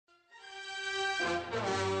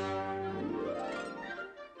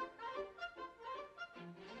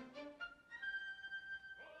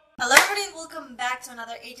welcome back to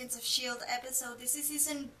another Agents of S.H.I.E.L.D. episode. This is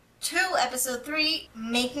season 2, episode 3,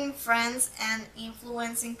 Making Friends and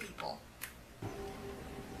Influencing People.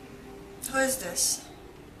 Who is this?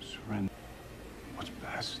 Surrender. What's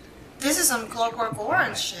best? This is some Clockwork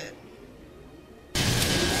Orange shit.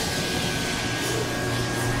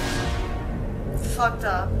 Fucked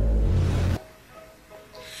up.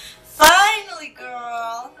 Finally,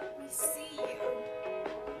 girl! We see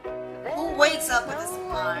you. Who wakes up with a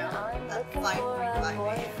smile at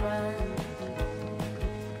 5:45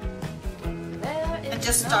 a.m. and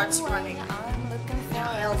just starts running?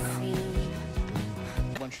 Health.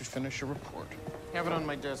 Once you finish your report, have it on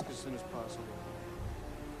my desk as soon as possible.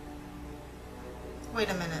 Wait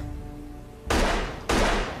a minute.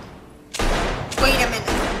 Wait a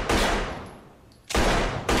minute.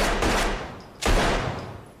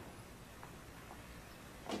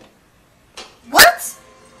 What?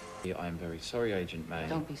 I'm very sorry, Agent May.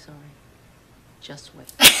 Don't be sorry. Just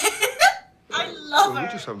wait. I love her. We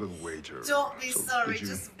just have a little wager. Don't be sorry,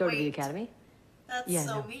 just Go wait. to the academy? That's Yeah,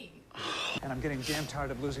 so no. mean. And I'm getting damn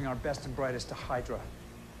tired of losing our best and brightest to Hydra.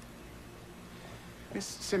 Miss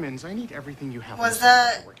Simmons, I need everything you have Was on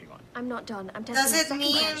that- you're working on. I'm not done. I'm testing Does the it second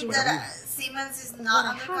mean question. that Siemens is What not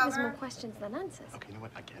I have is more undercover? questions than answers. Okay, you know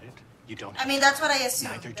what? I get it. You don't. I mean, that's what I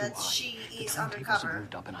assumed, Neither do that I. she The is timetables have undercover.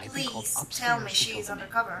 moved up and I've been called Please upstairs tell me to she fill is them in.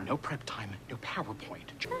 undercover. No prep time, no PowerPoint.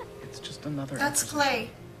 It's just another. That's exercise. Clay.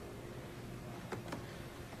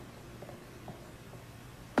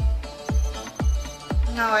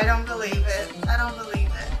 No, I don't believe it. I don't believe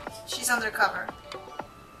it. She's undercover.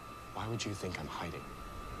 Why would you think I'm hiding?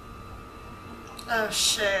 Oh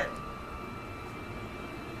shit.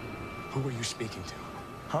 Who are you speaking to?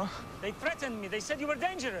 Huh? They threatened me. They said you were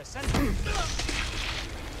dangerous. And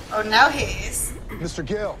Oh, now he is. Mr.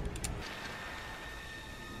 Gill.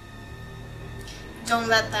 Don't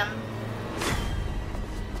let them.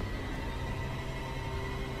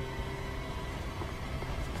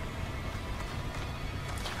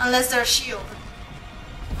 Unless they're shield.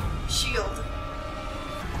 Shield.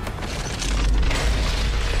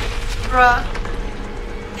 Bruh.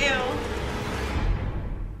 Ew.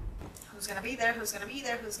 Who's gonna be there? Who's gonna be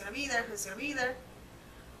there? Who's gonna be there? Who's gonna be there?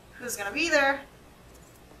 Who's gonna be there?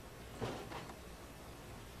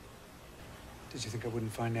 Did you think I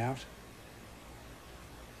wouldn't find out?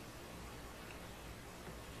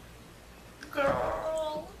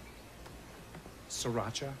 Girl.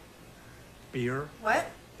 Sriracha? Beer? What?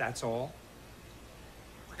 That's all?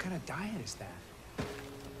 What kind of diet is that?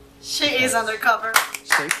 She is undercover.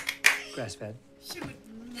 Steak? Grass-fed? She would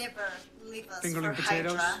never leave us Fingerling for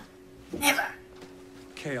potatoes? Hydra. Never.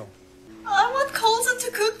 Kale? I want Coulson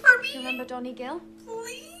to cook for me. Remember Donnie Gill?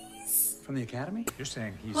 Please. From the academy? You're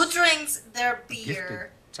saying he's Who drinks their a gifted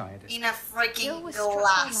beer scientist? in a Gill freaking was struck by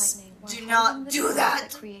glass? lightning while Do holding not the do device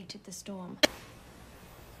that. created the storm.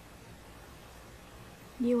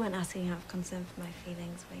 You weren't asking out of concern for my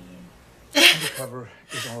feelings, were you? Undercover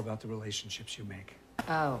is all about the relationships you make.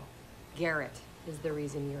 Oh, Garrett is the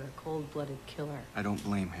reason you're a cold-blooded killer. I don't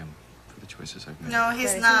blame him for the choices I've made. No, he's But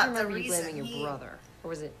I seem to not the remember you reason. blaming your He- brother. Or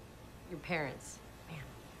was it your parents? Man,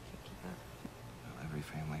 I can't keep up. Well, every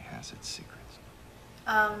family has its secrets.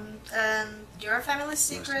 And your family's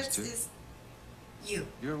secrets too. is you.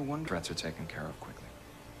 Your one threats are taken care of quickly.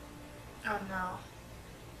 Oh no.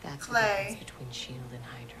 That's Clay. the difference between S.H.I.E.L.D. and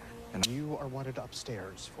Hydra. And you are wanted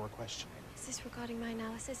upstairs for questioning. Is this regarding my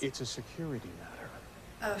analysis? It's a security matter.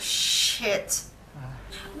 Oh shit.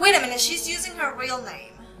 Wait a minute, she's using her real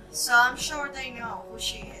name. So I'm sure they know who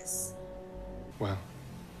she is. Well,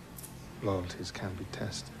 loyalties can be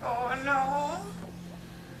tested. Oh no.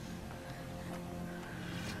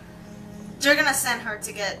 They're gonna send her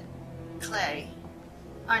to get Clay,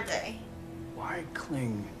 aren't they? Why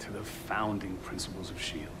cling to the founding principles of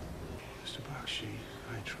S.H.I.E.L.D.? Mr. Bakshi,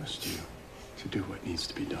 I trust you to do what needs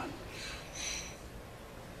to be done.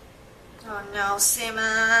 Oh no,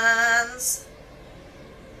 Simmons.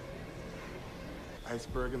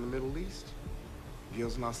 Iceberg in the Middle East.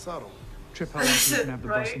 Gill's not subtle. Trip, how long can you have the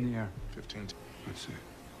bus Right. in the air? 15. That's it.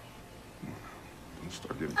 Don't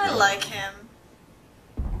start getting I like him.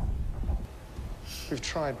 We've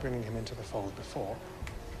tried bringing him into the fold before.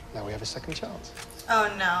 Now we have a second chance.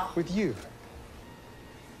 Oh no. With you.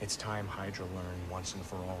 It's time Hydra learned once and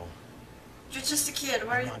for all. You're just a kid.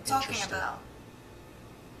 What are I'm you not talking interested. about?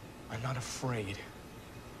 I'm not afraid.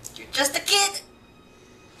 You're just a kid.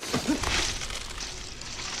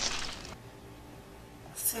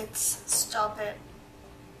 Fitz, stop it.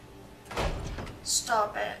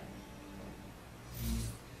 Stop it.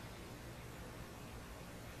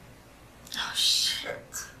 Oh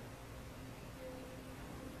shit.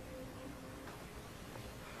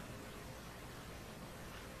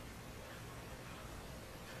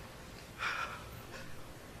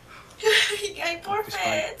 my poor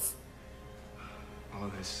Fitz. All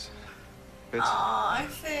of this. Aw,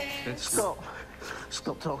 Fitz.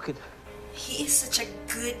 Stop talking. He is such a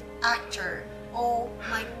good actor. Oh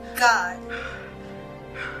my god.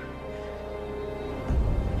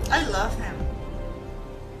 I love him.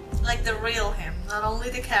 Like the real him, not only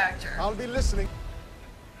the character. I'll be listening.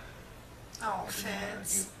 Oh,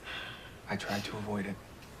 Fitz. I tried to avoid it.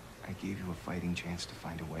 I gave you a fighting chance to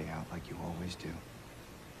find a way out like you always do.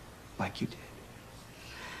 Like you did.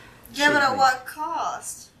 Yeah, but at what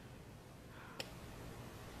cost?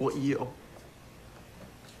 What year?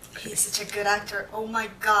 He's such a good actor. Oh my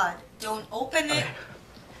god. Don't open it.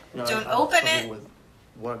 No, Don't I'm open struggling it. with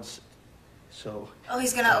words, so Oh,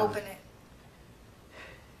 he's gonna open it.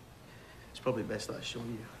 it's probably best that I show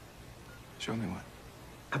you. Show me what?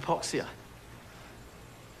 Hypoxia.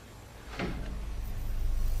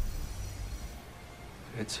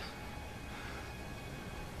 It's...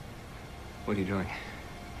 What are you doing?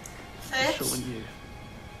 I'm Fitz? showing you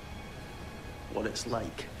what it's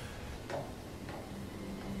like.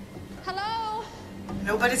 Hello?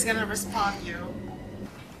 Nobody's gonna respond you.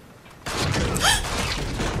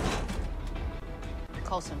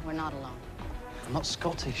 Coulson, we're not alone. I'm not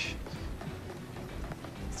Scottish.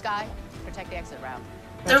 Sky, protect the exit route.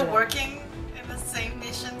 They're working in the same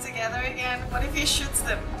mission together again. What if he shoots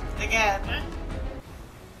them again?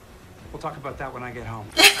 We'll talk about that when I get home.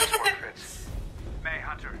 May,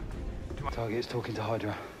 Hunter. Target's talking to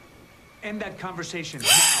Hydra. End that conversation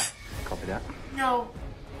now. Copy that. No.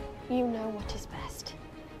 You know what is best.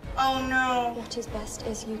 Oh no. What is best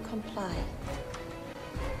is you comply.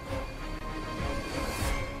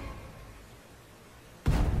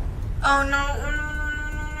 Oh no.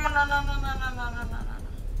 No, no, no, no, no, no, no, no, no,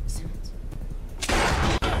 no.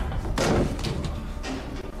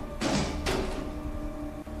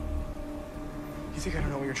 You think I don't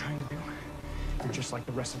know what you're trying to do? You're just like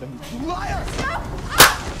the rest of them. Liar!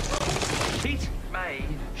 Pete! May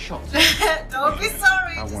shot. Don't be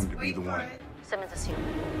sorry. I just wanted to be wait the for one. it. Simmons is here.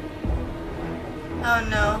 Oh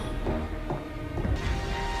no.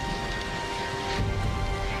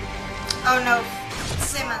 Oh no.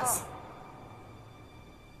 Simmons.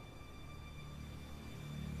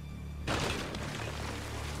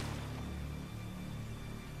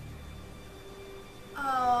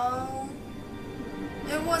 Oh.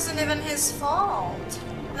 It wasn't even his fault.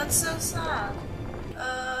 That's so sad.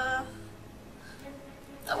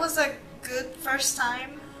 That was a good first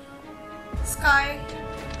time. Sky.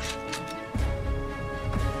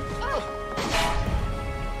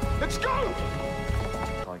 Let's go!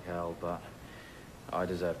 Like hell, but I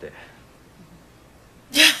deserved it.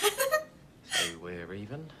 So we're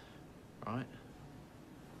even, right?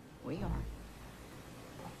 We are.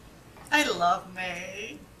 I love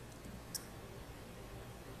May.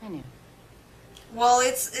 I knew. Well,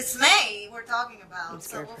 it's May we're talking about, I'm so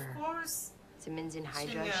scared of for her. course. Simmons in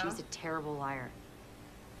Hydra, Yeah. she's a terrible liar.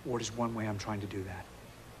 Ward is one way I'm trying to do that.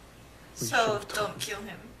 We So should've don't talked. kill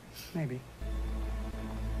him. Maybe.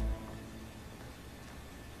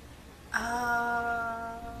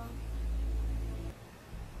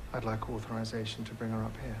 I'd like authorization to bring her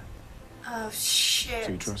up here. Oh shit.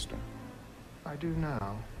 Do you trust her? I do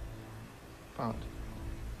now, but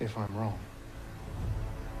if I'm wrong,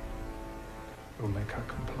 it will make her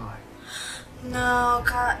comply. No,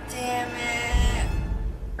 god damn it.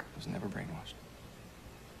 I was never brainwashed.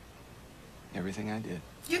 Everything I did,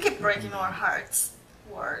 You keep breaking our hearts.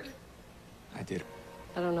 Word. I did.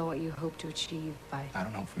 I don't know what you hope to achieve by... I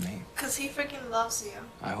don't hope for me. Cause he freaking loves you.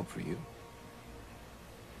 I hope for you.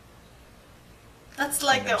 That's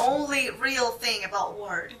like the only real thing about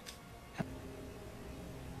Ward.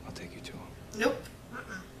 I'll take you to him. Nope.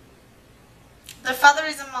 Their father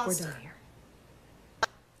is a We're monster. done here.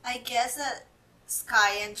 I guess that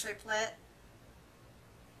Sky and Triplet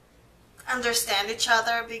understand each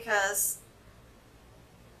other because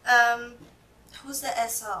who's the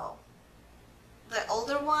SO? The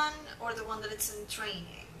older one or the one that is in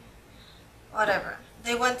training? Whatever.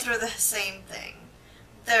 They went through the same thing.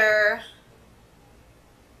 Their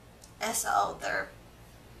SO, their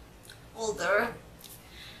older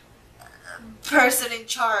person in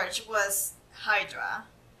charge was Hydra.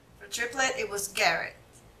 For Triplet, it was Garrett.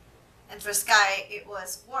 And for Sky, it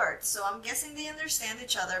was Ward. So I'm guessing they understand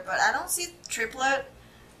each other, but I don't see Triplet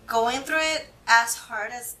going through it as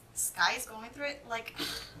hard as Sky is going through it. Like,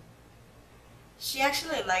 she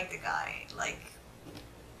actually liked the guy. Like,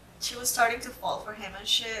 she was starting to fall for him and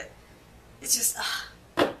shit. It's just,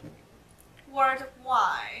 Ward,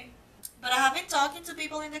 why? But I have been talking to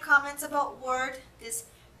people in the comments about Ward, this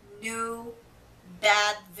new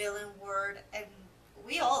bad villain Ward, and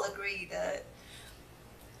we all agree that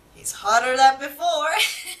He's hotter than before.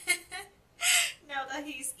 Now that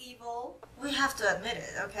he's evil. We have to admit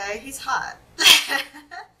it, okay? He's hot.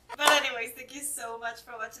 But anyways, thank you so much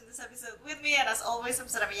for watching this episode with me. And as always, I'm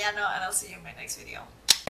Sora Miyano, and I'll see you in my next video.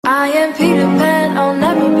 I am Peter Pan, I'll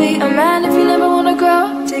never be a man if you never wanna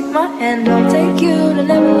grow. Take my hand, I'll take you to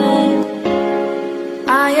Neverland.